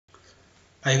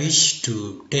I wish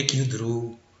to take you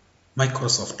through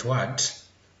Microsoft Word,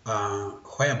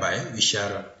 whereby we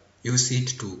shall use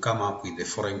it to come up with the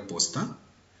following poster,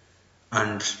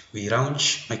 and we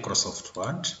launch Microsoft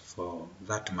Word for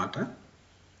that matter.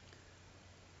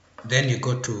 Then you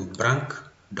go to blank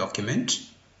document,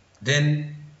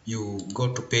 then you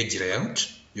go to page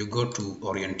layout, you go to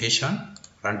orientation,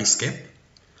 landscape.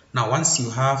 Now once you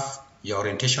have your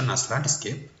orientation as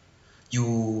landscape,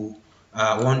 you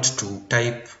want to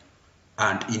type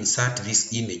and insert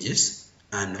these images,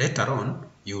 and later on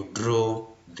you draw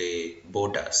the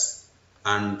borders.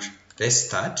 And let's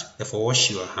start. Therefore, wash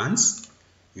your hands.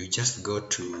 You just go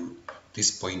to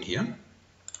this point here,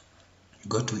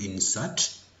 go to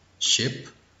insert shape,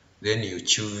 then you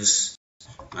choose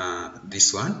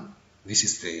this one. This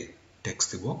is the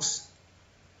text box.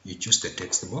 You choose the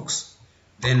text box,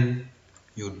 then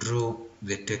you draw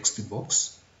the text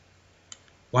box.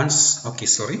 Once, okay,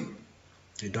 sorry,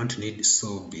 you don't need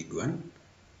so big one,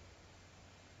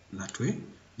 that way.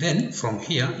 Then from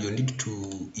here you need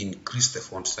to increase the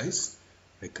font size.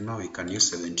 Like now we can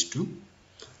use 72.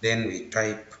 Then we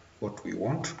type what we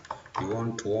want. We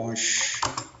want to wash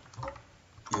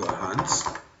your hands.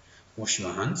 Wash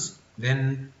your hands.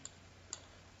 Then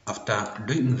after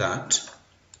doing that,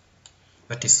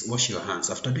 that is wash your hands.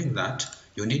 After doing that,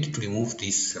 you need to remove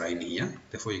this line here.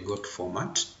 Therefore you go to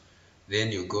format,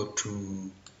 then you go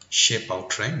to shape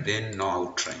outline, then no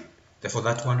outline. Therefore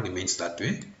that one remains that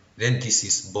way. Then this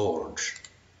is bold,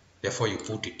 therefore you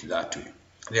put it that way.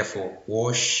 Therefore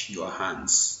wash your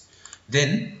hands.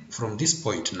 Then from this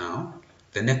point now,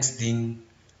 the next thing,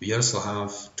 we also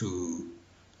have to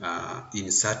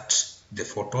insert the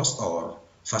photos, or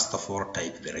first of all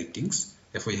type the ratings.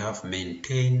 Therefore you have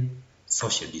maintain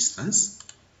social distance,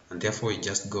 and therefore you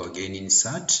just go again,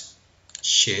 insert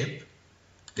shape,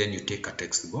 then you take a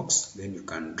text box, then you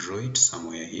can draw it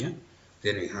somewhere here.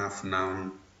 Then we have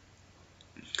now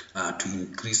to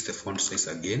increase the font size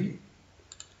again.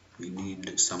 We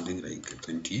need something like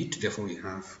 28. Therefore we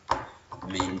have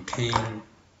maintain,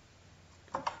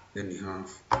 then we have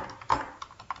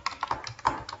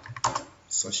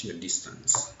social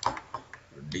distance,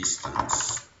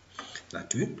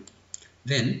 that way.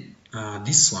 Then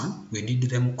this one, we need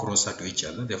them closer to each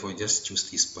other. Therefore just choose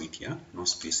this point here, no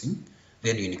spacing.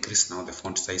 Then you increase now the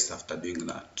font size after doing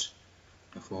that.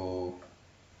 Therefore,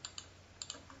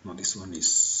 now this one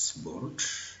is bold,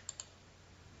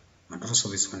 and also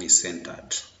this one is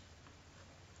centered.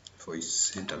 For it's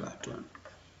center that one.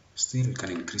 Still, we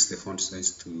can increase the font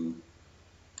size to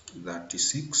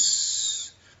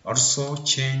 36. Also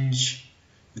change.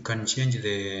 You can change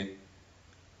the.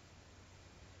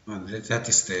 That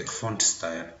is the font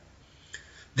style.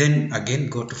 Then again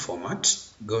go to format,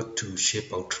 go to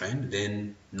shape outline,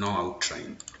 then no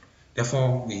outline.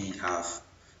 Therefore we have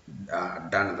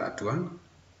done that one.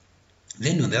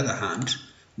 Then on the other hand,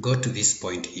 go to this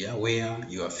point here where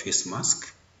your face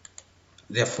mask.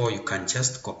 Therefore you can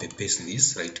just copy paste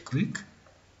this, right click,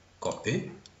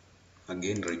 copy,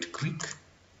 again right click,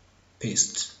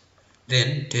 paste.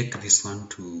 Then take this one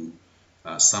to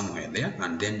somewhere there,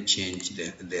 and then change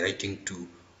the writing to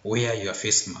wear your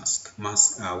face mask,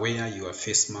 wear your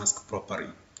face mask properly.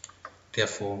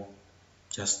 Therefore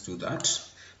just do that.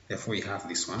 Therefore we have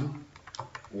this one,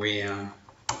 wear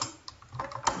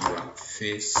your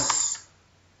face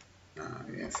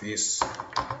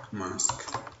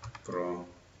mask properly,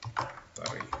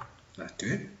 that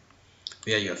way.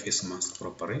 Wear your face mask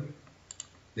properly.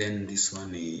 Then this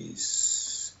one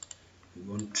is, we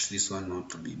want this one not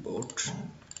to be bold.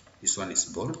 This one is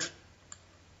bold.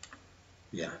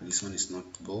 Yeah, this one is not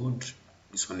bold,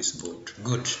 this one is bold.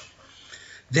 Good.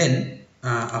 Then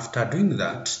after doing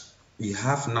that, we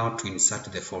have now to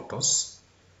insert the photos.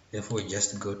 Therefore we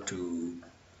just go to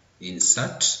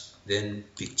insert, then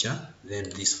picture, then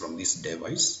this from this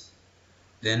device.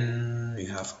 Then we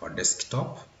have our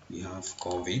desktop, we have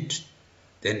COVID,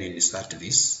 then we insert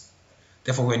this.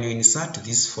 Therefore when you insert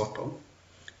this photo,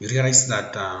 you realize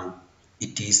that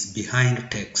it is behind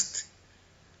text,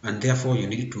 and therefore you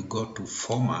need to go to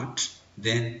format,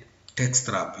 then text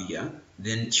wrap here,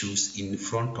 then choose in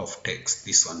front of text,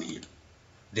 this one here,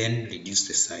 then reduce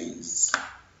the size,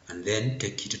 and then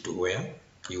take it to where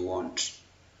you want,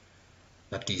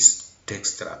 that is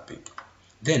text wrapping.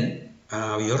 Then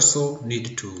we also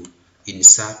need to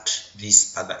insert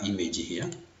this other image here.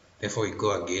 Therefore we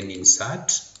go again,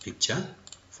 insert picture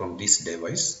from this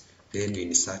device, then we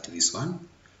insert this one.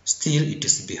 Still it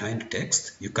is behind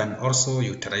text. You can also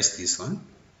utilize this one,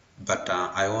 but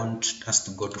I want us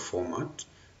to go to format,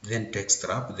 then text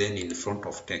wrap, then in front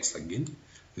of text again,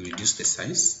 you reduce the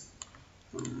size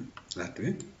that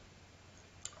way.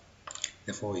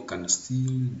 Therefore we can still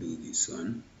do this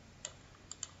one.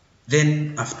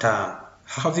 Then after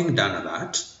having done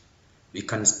that, we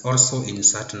can also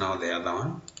insert now the other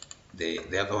one.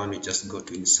 The other one, we just go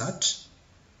to insert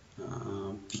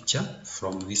picture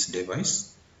from this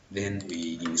device, then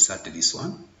we insert this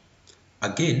one.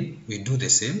 Again we do the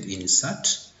same,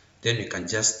 insert, then we can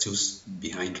just choose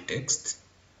behind text,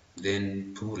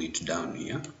 then pull it down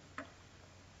here.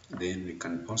 Then we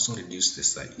can also reduce the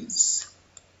size.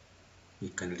 We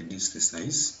can reduce the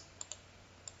size.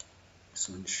 This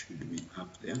one should be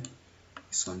up there,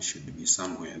 this one should be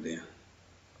somewhere there.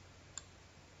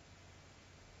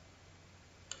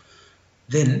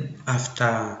 Then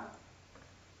after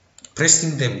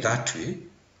pressing them that way,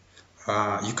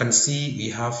 you can see we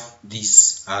have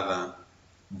this other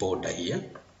border here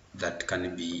that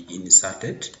can be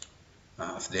inserted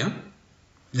there.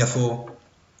 Therefore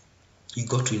you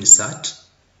go to insert,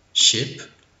 shape,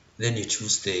 then you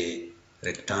choose the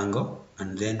rectangle,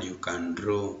 and then you can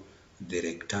draw the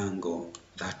rectangle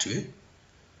that way.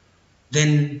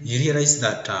 Then you realize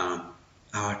that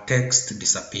our text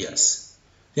disappears.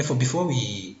 Therefore, before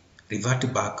we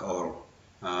revert back or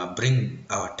bring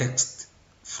our text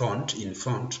in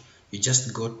front, you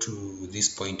just go to this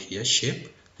point here, shape,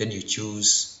 then you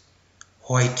choose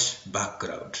white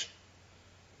background.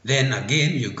 Then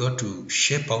again you go to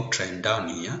shape outline down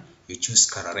here, you choose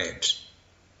color red.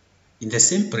 In the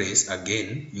same place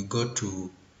again you go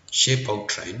to shape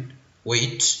outline,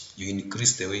 weight, you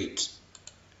increase the weight.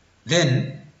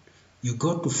 Then you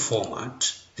go to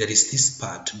format, there is this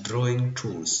part, drawing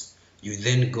tools. You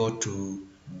then go to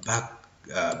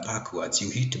backwards, you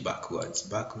hit backwards,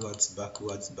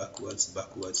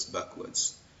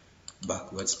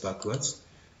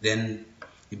 then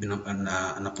you've been in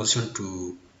a position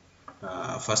to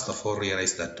first of all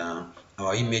realize that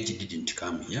our image didn't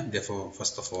come here. Therefore,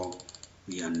 first of all,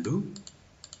 we undo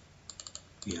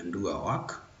our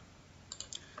work.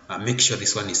 Make sure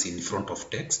this one is in front of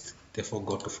text. Therefore,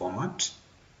 go to format,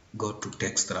 go to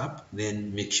text wrap,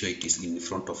 then make sure it is in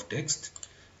front of text.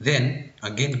 Then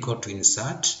again go to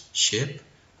insert, shape.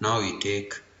 Now we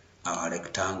take our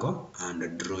rectangle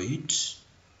and draw it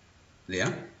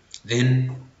there.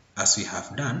 Then as we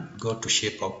have done, go to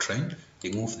shape outline,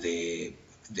 remove the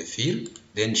fill,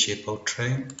 then shape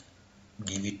outline,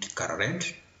 give it color red,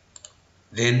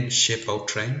 then shape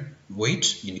outline,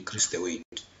 weight, increase the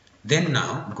weight. Then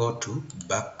now go to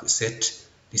set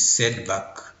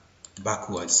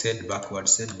backward.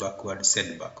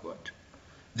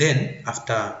 Then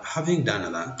after having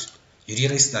done that, you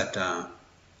realize that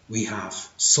we have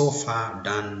so far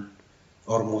done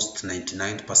almost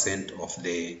 99% of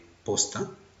the poster,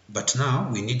 but now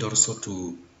we need also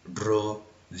to draw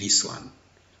this one.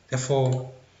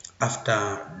 Therefore,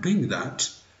 after doing that,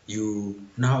 you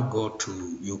now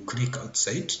you click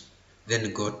outside,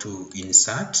 then go to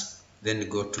insert, then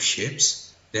go to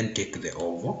shapes, then take the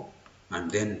oval and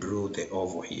then draw the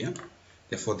oval here.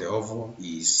 Therefore the oval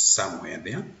is somewhere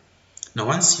there. Now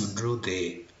once you draw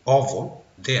the oval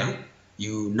there,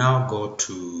 you now go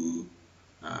to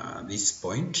this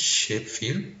point, shape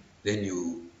fill, then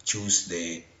you choose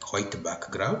the white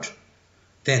background,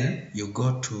 then you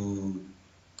go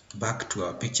back to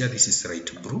our picture, this is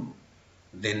light blue,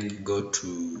 then go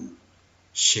to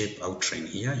shape outline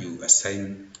here, you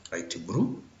assign light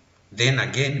blue, then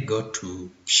again go to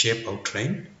shape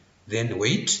outline, then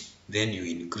weight, then you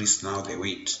increase now the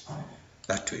weight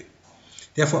that way.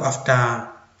 Therefore after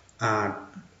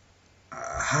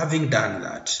having done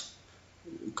that,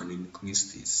 you can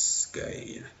increase this guy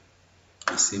here,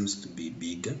 it seems to be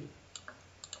bigger.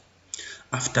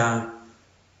 After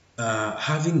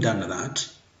having done that,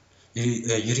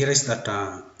 you realize that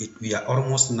we are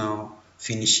almost now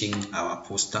finishing our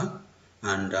poster,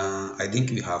 and I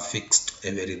think we have fixed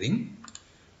everything.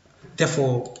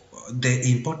 Therefore,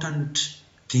 the important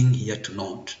thing here to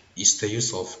note is the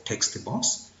use of text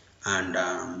box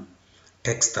and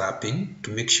text wrapping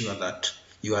to make sure that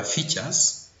your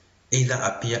features either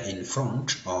appear in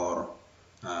front or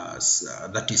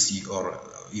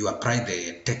you apply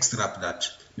the text wrap that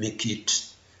make it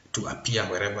to appear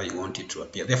wherever you want it to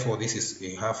appear. Therefore, this is,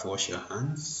 you have wash your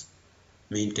hands,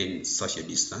 maintain social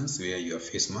distance, wear your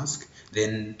face mask.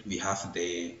 Then we have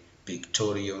the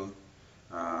pictorial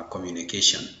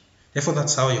communication. Therefore,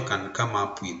 that's how you can come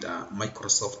up with a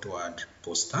Microsoft Word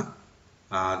poster.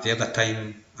 The other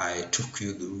time I took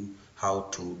you through how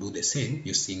to do the same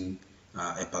using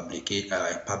a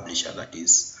publisher, that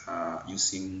is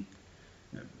using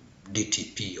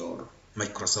DTP or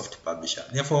Microsoft Publisher.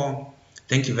 Therefore,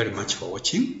 thank you very much for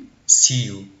watching. See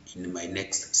you in my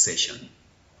next session.